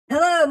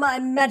my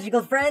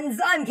magical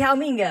friends, I'm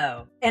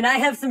Cowmingo, and I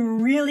have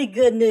some really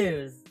good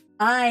news.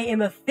 I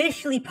am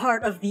officially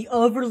part of the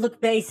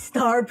Overlook Bay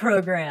Star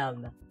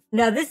Program.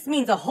 Now this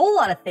means a whole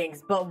lot of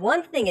things, but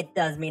one thing it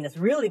does mean that's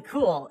really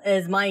cool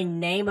is my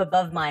name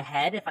above my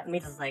head. If I may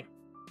just like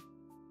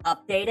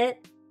update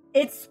it,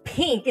 it's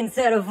pink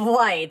instead of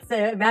white, so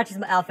it matches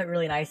my outfit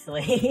really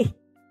nicely.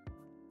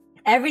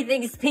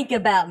 Everything's pink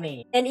about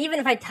me. And even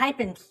if I type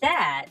in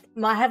chat,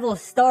 I have a little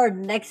star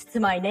next to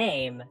my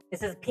name. It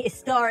says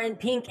star in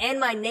pink,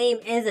 and my name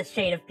is a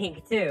shade of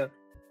pink too.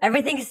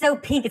 Everything's so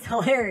pink, it's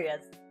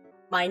hilarious.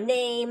 My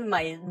name,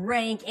 my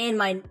rank, and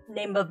my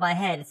name above my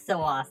head is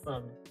so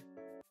awesome.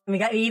 We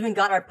even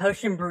got our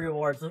potion brew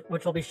rewards,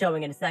 which we'll be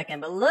showing in a second.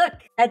 But look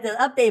at the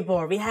update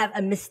board. We have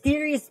a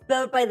mysterious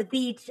boat by the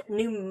beach,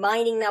 new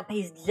mining now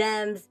pays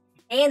gems,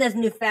 and there's a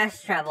new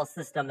fast travel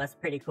system. That's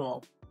pretty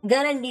cool.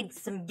 Gonna need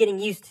some getting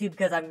used to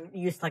because I'm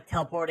used to like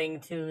teleporting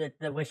to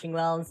the wishing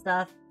well and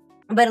stuff.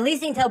 But at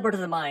least you can teleport to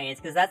the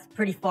mines because that's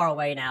pretty far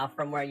away now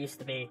from where it used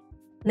to be.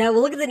 Now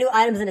we'll look at the new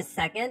items in a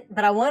second,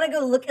 but I want to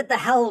go look at the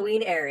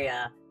Halloween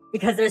area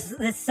because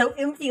it's so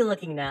empty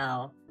looking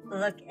now.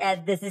 Look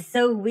at this, it's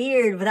so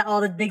weird without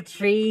all the big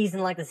trees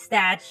and like the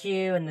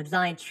statue and the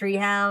giant tree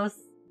house.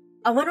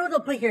 I wonder what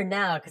they'll put here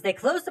now because they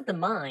closed up the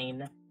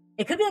mine.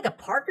 It could be like a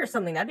park or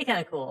something, that'd be kind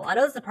of cool. I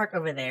know there's a park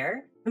over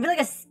there. Maybe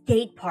like a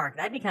skate park,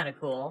 that'd be kind of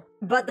cool.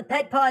 But the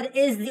pet pod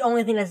is the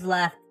only thing that's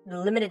left. The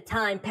limited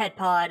time pet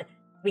pod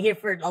will be here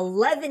for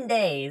 11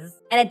 days.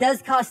 And it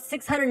does cost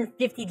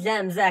 650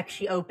 gems to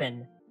actually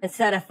open,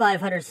 instead of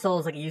 500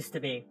 souls like it used to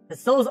be. The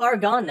souls are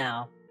gone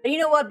now. But you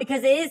know what,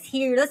 because it is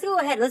here, let's go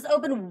ahead, let's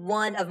open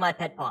one of my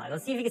pet pod.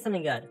 Let's see if we get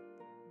something good.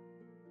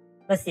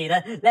 Let's see,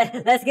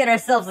 let's get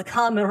ourselves a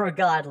common or a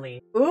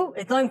godly. Ooh,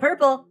 it's glowing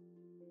purple.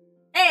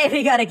 Hey,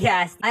 we got a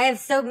ghast. I have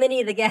so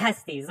many of the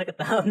ghasties. Look at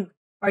them.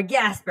 Or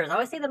gaspers. I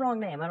always say the wrong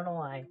name. I don't know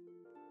why.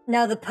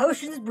 Now, the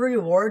potions brew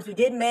rewards, we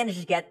did manage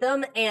to get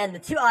them. And the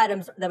 2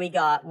 items that we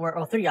got were,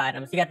 or 3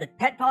 items. We got the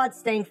pet pod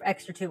staying for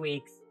extra 2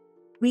 weeks.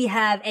 We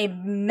have a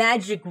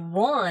magic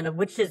wand, a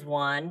witch's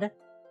wand.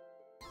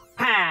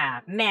 Pow!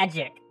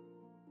 Magic.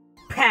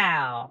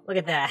 Pow! Look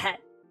at that.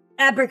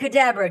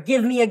 Abracadabra,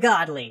 give me a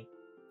godly.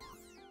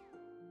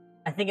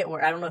 I think it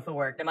worked. I don't know if it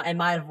worked. It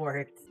might have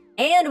worked.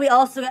 And we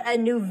also got a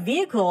new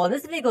vehicle, and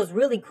this vehicle is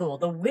really cool.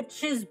 The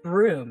Witch's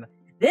Broom.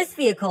 This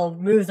vehicle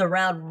moves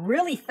around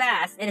really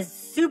fast and is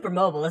super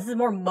mobile. This is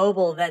more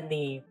mobile than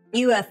the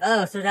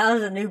UFO, so that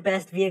was a new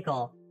best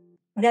vehicle.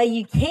 Now,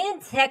 you can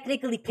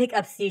technically pick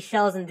up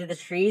seashells and do the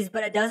trees,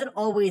 but it doesn't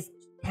always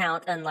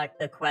count on, like,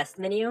 the quest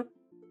menu.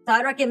 So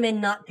I'd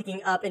recommend not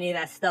picking up any of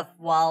that stuff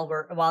while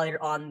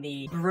you're on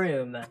the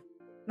broom.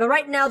 But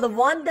right now, the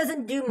wand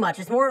doesn't do much.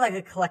 It's more like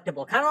a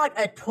collectible, kind of like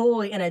a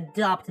toy in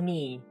Adopt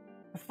Me.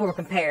 For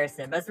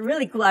comparison, but it's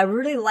really cool. I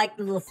really like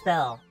the little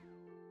spell.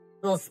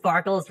 The little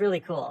sparkle is really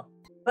cool.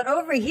 But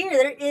over here,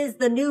 there is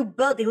the new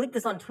boat. They leaked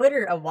this on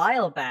Twitter a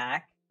while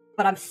back,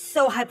 but I'm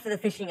so hyped for the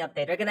fishing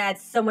update. They're gonna add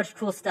so much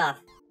cool stuff.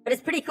 But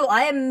it's pretty cool.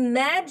 I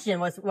imagine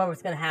what's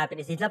gonna happen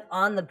is you jump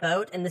on the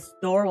boat and this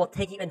door will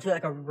take you into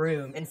like a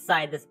room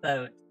inside this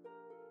boat.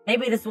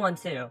 Maybe this one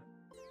too.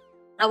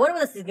 I wonder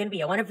what this is gonna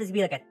be. I wonder if this is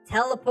gonna be like a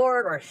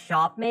teleport or a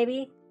shop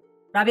maybe.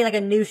 Probably like a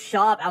new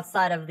shop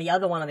outside of the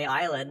other one on the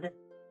island.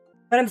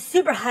 But I'm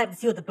super hyped to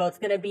see what the boat's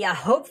gonna be.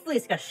 Hopefully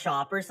it's like a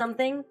shop or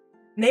something.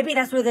 Maybe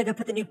that's where they're gonna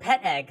put the new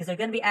pet egg, because they're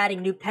gonna be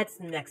adding new pets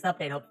in the next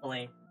update,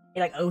 hopefully.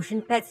 Like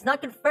ocean pets. It's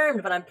not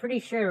confirmed, but I'm pretty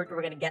sure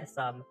we're gonna get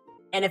some.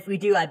 And if we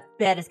do, I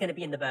bet it's gonna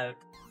be in the boat.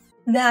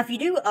 Now, if you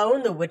do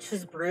own the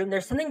Witch's Broom,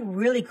 there's something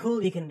really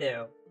cool you can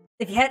do.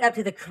 If you head up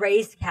to the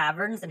Crazed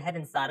Caverns and head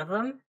inside of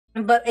them.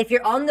 But if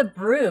you're on the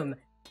broom,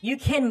 you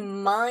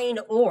can mine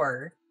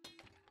ore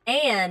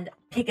and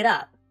pick it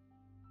up.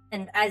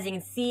 And as you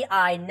can see,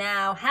 I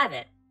now have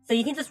it. So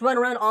you can just run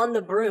around on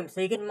the broom, so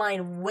you can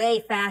mine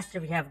way faster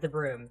if you have the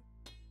broom.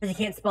 Because you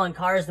can't spawn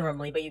cars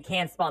normally, but you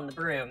can spawn the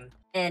broom.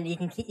 And you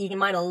can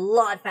mine a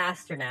lot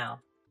faster now.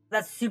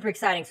 That's super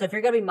exciting. So if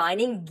you're going to be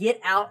mining, get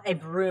out a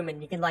broom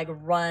and you can like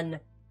run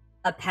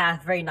a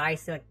path very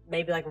nicely. Like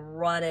maybe like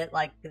run it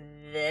like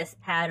this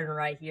pattern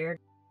right here.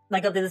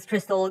 Like up to this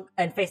crystal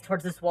and face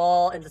towards this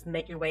wall and just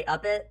make your way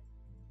up it.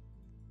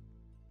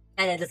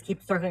 And then just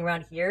keep circling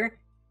around here.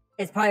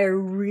 It's probably a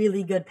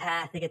really good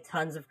path to get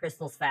tons of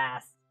crystals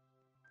fast.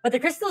 But the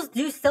crystals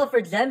do sell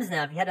for gems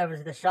now. If you head over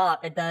to the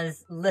shop, it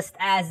does list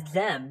as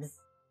gems.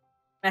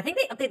 And I think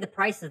they update the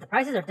prices. The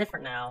prices are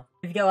different now.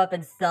 If you go up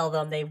and sell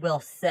them, they will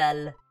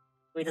sell.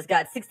 We just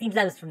got 16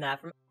 gems from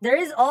that. There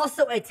is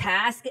also a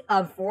task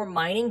for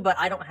mining, but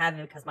I don't have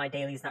it because my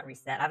daily is not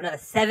reset. I have another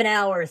 7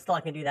 hours till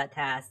I can do that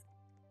task.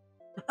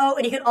 Oh,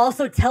 and you can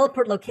also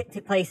teleport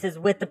to places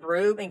with the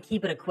broom and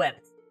keep it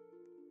equipped.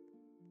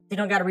 You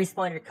don't gotta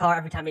respawn your car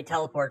every time you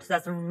teleport, so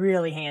that's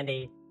really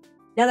handy.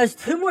 Now there's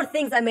 2 more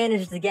things I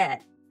managed to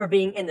get for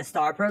being in the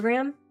Star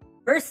Program.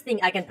 First thing,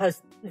 I can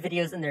post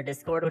videos in their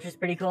Discord, which is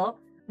pretty cool.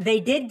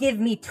 They did give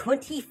me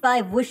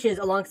 25 wishes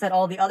alongside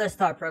all the other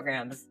Star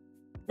Programs.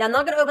 Now, I'm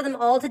not going to open them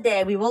all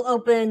today. We will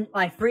open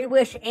my free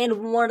wish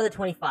and one of the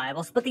 25.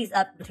 I'll split these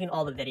up between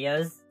all the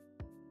videos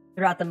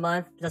throughout the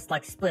month. Just,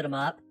 like, split them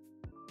up.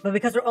 But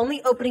because we're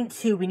only opening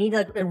 2, we need to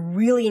like,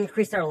 really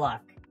increase our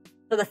luck.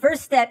 So the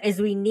first step is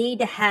we need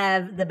to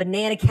have the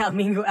banana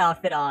Cowmingo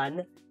outfit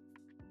on.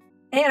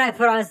 And I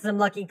put on some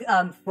lucky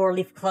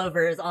 4-leaf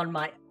clovers on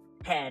my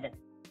head.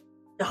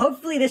 So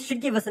hopefully this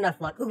should give us enough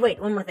luck. Oh, wait,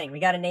 one more thing. We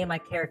gotta name my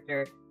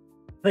character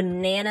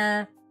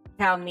Banana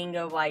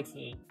Cowmingo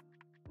YT.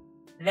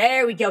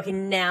 There we go. Okay,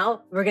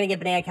 now we're gonna get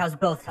banana cows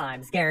both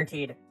times,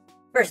 guaranteed.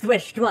 First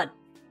wish, come on.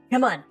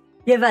 Come on.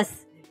 Give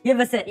us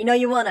it. You know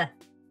you wanna.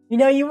 You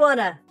know you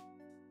wanna.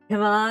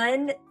 Come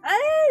on.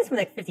 It's gonna be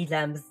like 50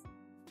 gems.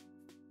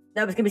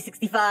 No, it's gonna be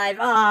 65.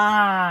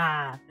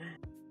 Ah!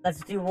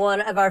 Let's do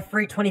one of our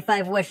free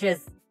 25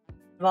 wishes.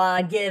 Come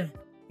on, give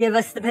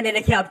us the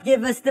banana cow.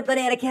 Give us the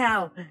banana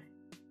cow.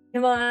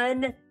 Come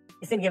on.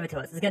 It's gonna give it to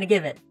us. It's gonna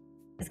give it.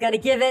 It's gonna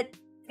give it.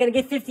 It's gonna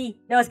give 50.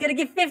 No, it's gonna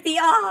give 50.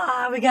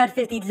 Ah, we got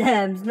 50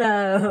 gems.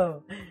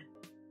 No.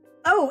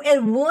 Oh,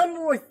 and one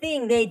more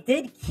thing. They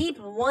did keep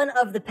one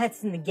of the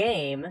pets in the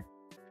game.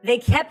 They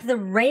kept the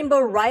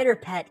Rainbow Rider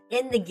pet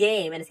in the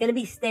game, and it's gonna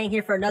be staying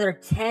here for another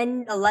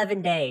 10,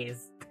 11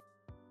 days.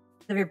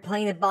 So if you're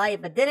playing it by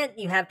it but didn't,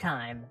 you have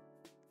time.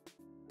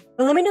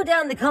 But let me know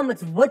down in the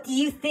comments, what do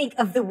you think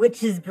of the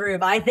Witch's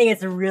Broom? I think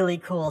it's really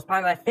cool. It's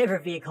probably my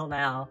favorite vehicle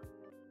now.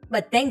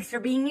 But thanks for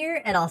being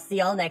here, and I'll see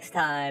y'all next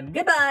time.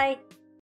 Goodbye!